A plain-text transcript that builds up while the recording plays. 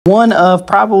One of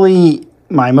probably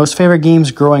my most favorite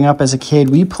games growing up as a kid.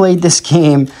 We played this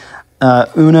game,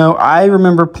 Uno. I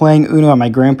remember playing Uno at my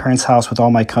grandparents' house with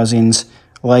all my cousins,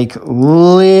 like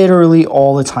literally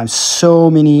all the time.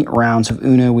 So many rounds of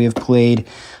Uno we have played.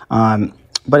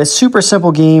 But it's a super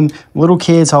simple game. Little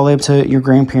kids all the way up to your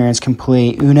grandparents can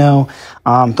play Uno.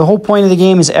 The whole point of the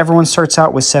game is everyone starts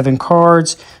out with 7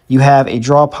 cards. You have a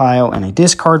draw pile and a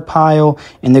discard pile,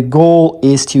 and the goal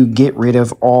is to get rid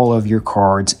of all of your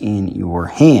cards in your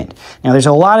hand. Now, there's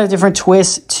a lot of different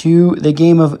twists to the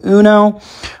game of Uno.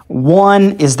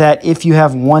 One is that if you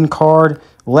have 1 card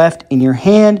left in your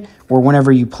hand, or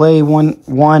whenever you play one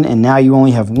and now you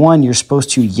only have 1, you're supposed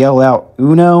to yell out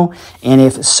Uno. And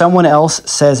if someone else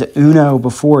says Uno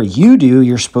before you do,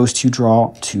 you're supposed to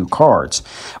draw 2 cards.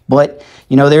 But,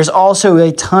 you know, there's also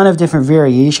a ton of different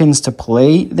variations to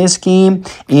play this game,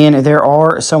 and there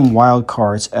are some wild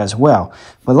cards as well.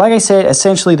 But like I said,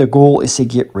 essentially the goal is to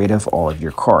get rid of all of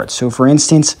your cards. So for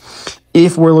instance,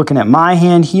 if we're looking at my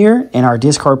hand here and our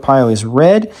discard pile is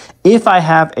red, if I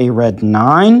have a red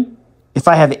 9, if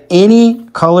I have any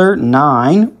color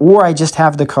 9, or I just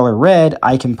have the color red,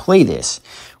 I can play this.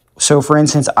 So for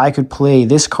instance, I could play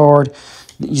this card.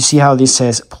 You see how this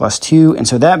says +2, and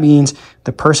so that means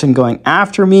the person going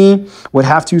after me would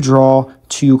have to draw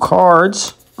 2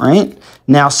 cards, right?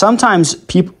 Now, sometimes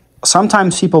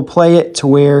people play it to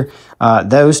where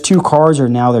those 2 cards are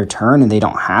now their turn and they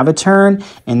don't have a turn,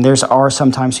 and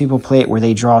sometimes people play it where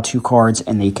they draw 2 cards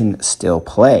and they can still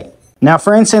play. Now,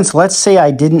 for instance, let's say I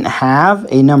didn't have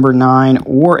a number 9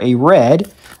 or a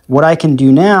red. What I can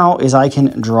do now is I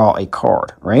can draw a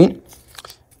card, right?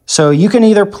 So you can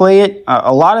either play it,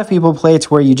 a lot of people play it to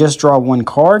where you just draw 1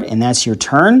 card and that's your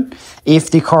turn.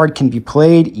 If the card can be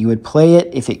played, you would play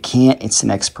it. If it can't, it's the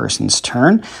next person's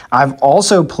turn. I've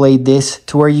also played this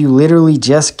to where you literally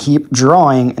just keep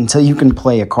drawing until you can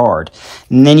play a card.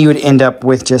 And then you would end up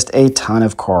with just a ton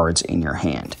of cards in your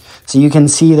hand. So you can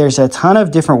see there's a ton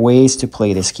of different ways to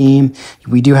play this game.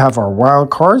 We do have our wild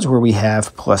cards where we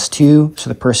have +2, so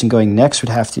the person going next would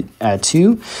have to add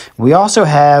 2. We also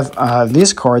have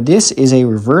this card. This is a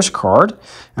reverse card,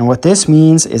 and what this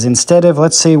means is instead of,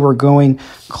 let's say we're going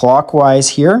clockwise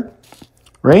here,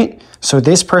 right? So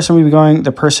this person would be going,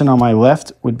 the person on my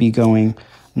left would be going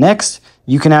next.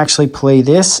 You can actually play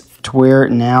this to where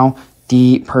now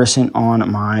the person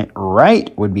on my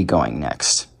right would be going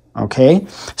next. Okay,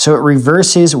 so it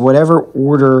reverses whatever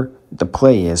order the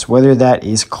play is, whether that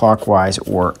is clockwise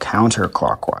or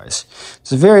counterclockwise.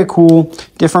 It's very cool.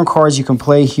 Different cards you can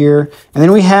play here. And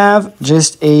then we have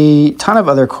just a ton of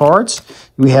other cards.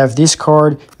 We have this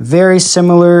card, very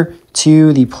similar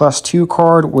to the +2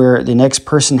 card, where the next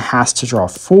person has to draw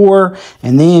 4.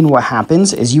 And then what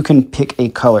happens is you can pick a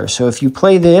color. So if you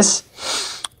play this,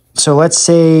 so let's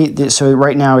say, so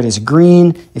right now it is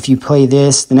green. If you play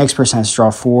this, the next person has to draw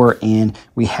 4, and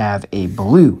we have a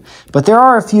blue. But there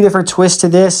are a few different twists to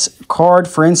this card.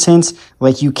 For instance,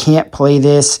 like you can't play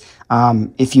this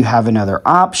if you have another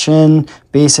option,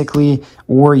 basically,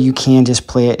 or you can just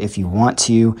play it if you want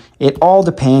to. It all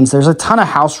depends. There's a ton of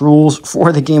house rules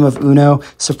for the game of Uno,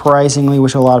 surprisingly,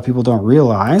 which a lot of people don't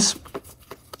realize.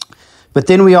 But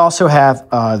then we also have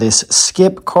this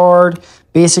skip card.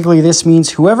 Basically, this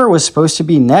means whoever was supposed to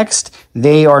be next,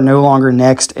 they are no longer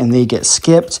next and they get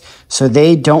skipped. So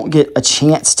they don't get a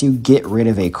chance to get rid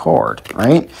of a card,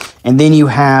 right? And then you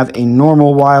have a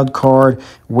normal wild card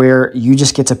where you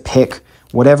just get to pick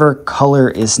whatever color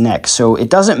is next. So it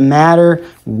doesn't matter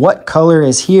what color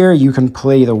is here. You can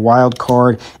play the wild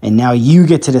card and now you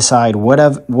get to decide what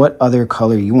other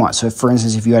color you want. So for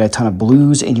instance, if you had a ton of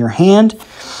blues in your hand,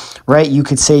 right, you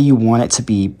could say you want it to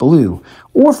be blue.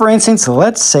 Or for instance,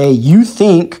 let's say you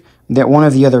think that one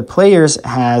of the other players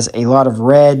has a lot of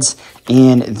reds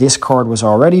and this card was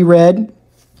already red.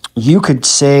 You could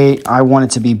say, I want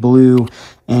it to be blue.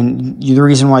 And the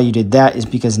reason why you did that is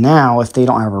because now if they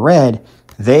don't have a red,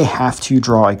 they have to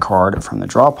draw a card from the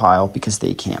draw pile because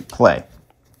they can't play.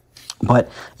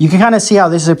 But you can kind of see how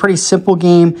this is a pretty simple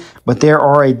game, but there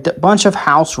are a bunch of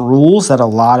house rules that a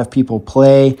lot of people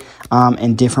play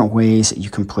and different ways that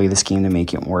you can play this game to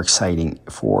make it more exciting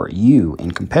for you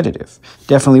and competitive.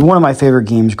 Definitely one of my favorite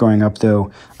games growing up,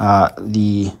 though,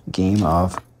 the game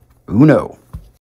of Uno.